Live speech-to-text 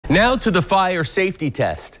Now to the fire safety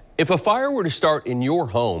test. If a fire were to start in your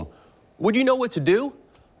home, would you know what to do?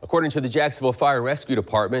 According to the Jacksonville Fire Rescue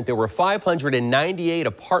Department, there were 598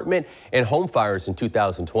 apartment and home fires in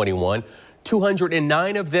 2021.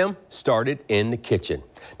 209 of them started in the kitchen.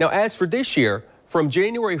 Now, as for this year, from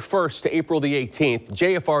January 1st to April the 18th,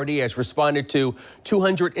 JFRD has responded to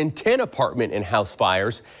 210 apartment and house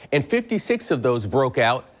fires, and 56 of those broke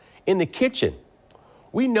out in the kitchen.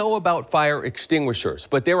 We know about fire extinguishers,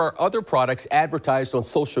 but there are other products advertised on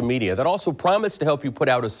social media that also promise to help you put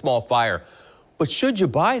out a small fire. But should you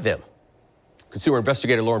buy them? Consumer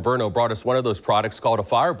investigator Lauren Verno brought us one of those products called a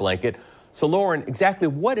fire blanket. So Lauren, exactly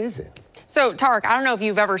what is it? So Tarek, I don't know if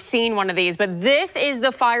you've ever seen one of these, but this is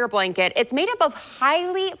the fire blanket. It's made up of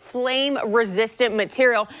highly flame resistant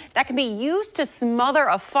material that can be used to smother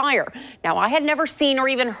a fire. Now, I had never seen or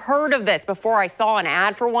even heard of this before I saw an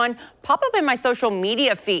ad for one pop up in my social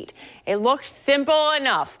media feed. It looked simple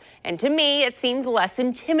enough. And to me, it seemed less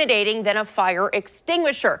intimidating than a fire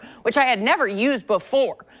extinguisher, which I had never used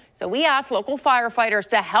before. So we asked local firefighters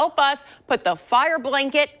to help us put the fire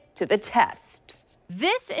blanket to the test.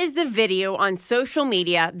 This is the video on social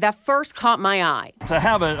media that first caught my eye. To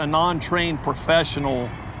have a non-trained professional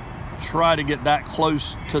try to get that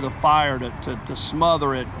close to the fire to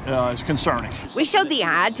smother it is concerning. We showed the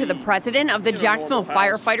ad to the president of the Jacksonville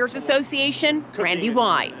Firefighters Association, Randy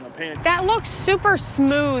Wise. That looks super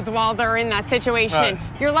smooth while they're in that situation. Right.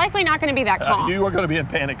 You're likely not going to be that calm. You are going to be in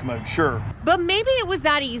panic mode, sure. But maybe it was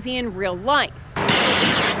that easy in real life.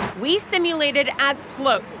 We simulated as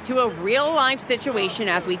close to a real-life situation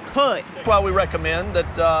as we could. That's why we recommend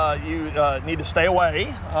that you need to stay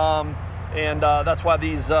away, and that's why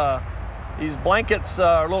these blankets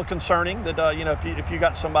are a little concerning. That you know, if you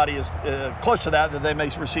got somebody as close to that they may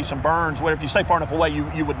receive some burns. Where if you stay far enough away,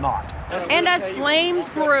 you would not. And as flames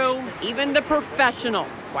grew, even the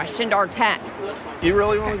professionals questioned our test. You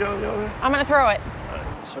really want to go there? I'm going to throw it.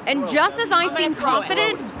 And just as I seemed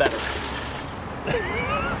confident, It's better.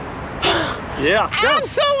 Yeah.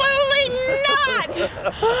 absolutely not!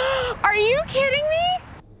 Are you kidding me?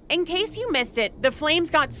 In case you missed it, the flames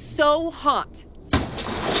got so hot, the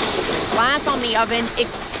glass on the oven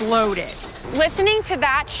exploded. Listening to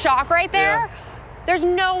that shock right there, there's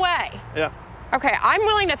no way. Yeah. Okay, I'm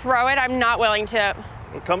willing to throw it. I'm not willing to.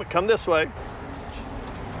 Well, come this way.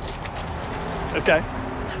 Okay.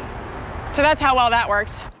 So that's how well that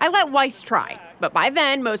worked. I let Weiss try, but by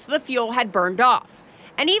then, most of the fuel had burned off.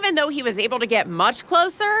 And even though he was able to get much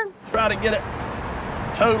closer, Try to get it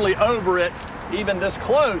totally over it, even this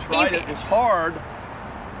close, right? It's hard.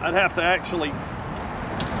 I'd have to actually.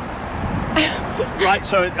 Right,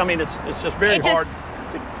 so I mean, it's just very hard.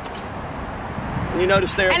 You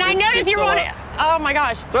notice there. And I noticed you want it. Oh my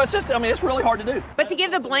gosh. So it's just, I mean, it's really hard to do. But to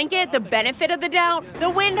give the blanket the benefit of the doubt, the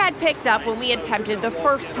wind had picked up when we attempted the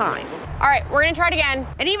first time. All right, we're gonna try it again.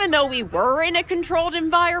 And even though we were in a controlled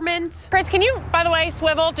environment. Chris, can you, by the way,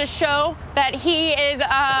 swivel to show that he is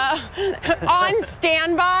on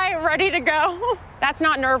standby, ready to go? That's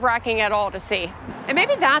not nerve-wracking at all to see. And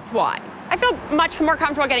maybe that's why. I feel much more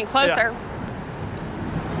comfortable getting closer. Yeah.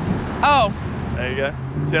 Oh. There you go.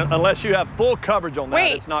 See, unless you have full coverage on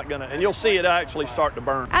that, it's not gonna, and you'll see it actually start to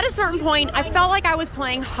burn. At a certain point, I felt like I was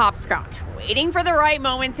playing hopscotch, waiting for the right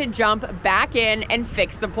moment to jump back in and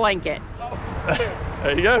fix the blanket.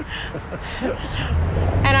 There you go.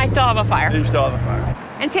 And I still have a fire. You still have a fire.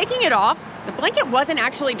 And taking it off, the blanket wasn't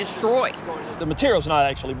actually destroyed. The material's not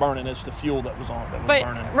actually burning, it's the fuel that was on it that was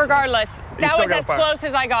burning. But regardless, that was as close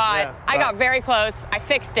as I got. Yeah, I got very close. I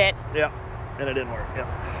fixed it. Yeah, and it didn't work,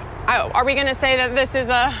 yeah. Oh, are we gonna say that this is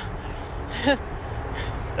a...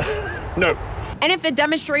 No. And if the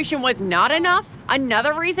demonstration was not enough,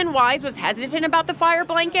 another reason Wise was hesitant about the fire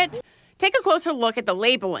blanket, take a closer look at the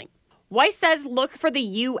labeling. Weiss says look for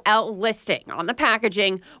the UL listing on the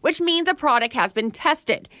packaging, which means a product has been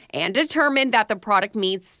tested and determined that the product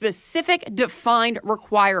meets specific defined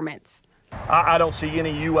requirements. I don't see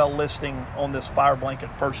any UL listing on this fire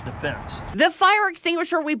blanket First Defense. The fire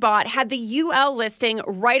extinguisher we bought had the UL listing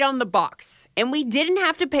right on the box, and we didn't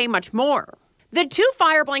have to pay much more. The 2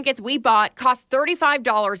 fire blankets we bought cost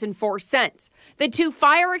 $35.04. The 2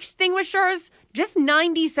 fire extinguishers, just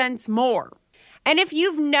 90 cents more. And if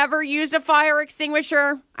you've never used a fire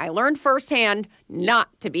extinguisher, I learned firsthand not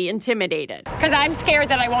to be intimidated. Because I'm scared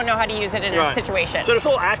that I won't know how to use it in a situation. So there's a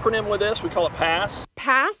little acronym with this. We call it PASS.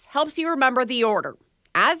 PASS helps you remember the order.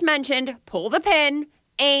 As mentioned, pull the pin,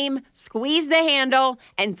 aim, squeeze the handle,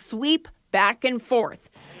 and sweep back and forth.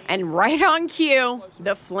 And right on cue,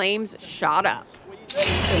 the flames shot up.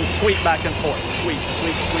 And sweep back and forth. Sweep,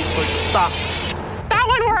 sweep, sweep, sweep. Stop. that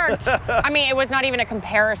one worked. I mean, it was not even a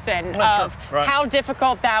comparison of how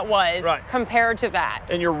difficult that was compared to that.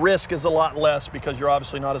 And your risk is a lot less because you're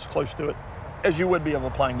obviously not as close to it as you would be of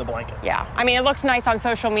applying the blanket. Yeah, I mean, it looks nice on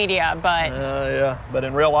social media, but... yeah, but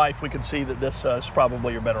in real life, we could see that this is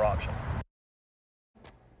probably your better option.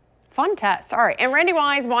 Fun test. All right, and Randy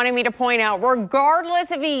Wise wanted me to point out,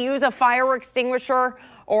 regardless if you use a fire extinguisher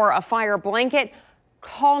or a fire blanket,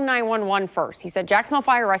 call 911 first. He said Jacksonville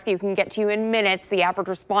Fire Rescue can get to you in minutes, the average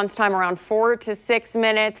response time around 4 to 6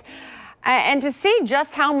 minutes. And to see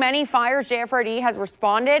just how many fires JFRD has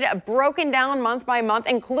responded, broken down month by month,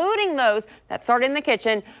 including those that start in the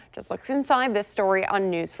kitchen, just look inside this story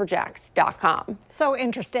on news4jax.com. So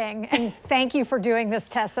interesting, and thank you for doing this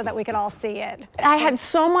test so that we could all see it. I had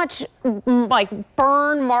so much like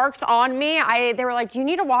burn marks on me. They were like, do you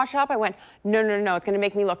need to wash up? I went, no, it's going to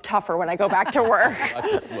make me look tougher when I go back to work.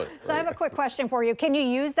 So I have a quick question for you. Can you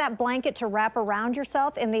use that blanket to wrap around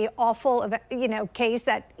yourself in the awful, case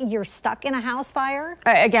that you're stuck in a house fire?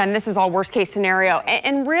 Again, this is all worst case scenario.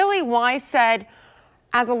 And really, Wise said,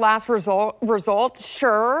 as a last resort,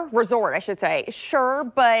 I should say, sure,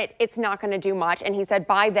 but it's not going to do much. And he said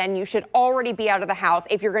by then you should already be out of the house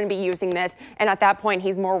if you're going to be using this. And at that point,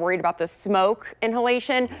 he's more worried about the smoke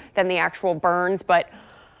inhalation than the actual burns. But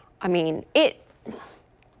I mean,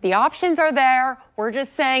 the options are there. We're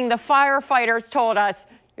just saying the firefighters told us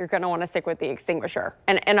you're going to want to stick with the extinguisher.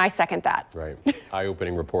 And I second that. Right.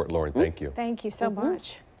 Eye-opening report, Lauren. Thank you. Thank you so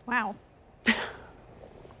much. Wow.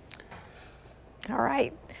 All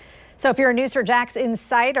right. So if you're a News4Jax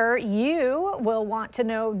insider, you will want to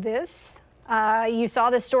know this. You saw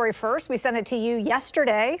this story first. We sent it to you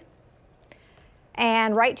yesterday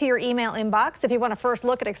and right to your email inbox. If you want to first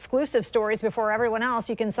look at exclusive stories before everyone else,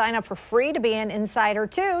 you can sign up for free to be an insider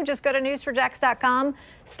too. Just go to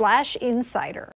news4jax.com/insider.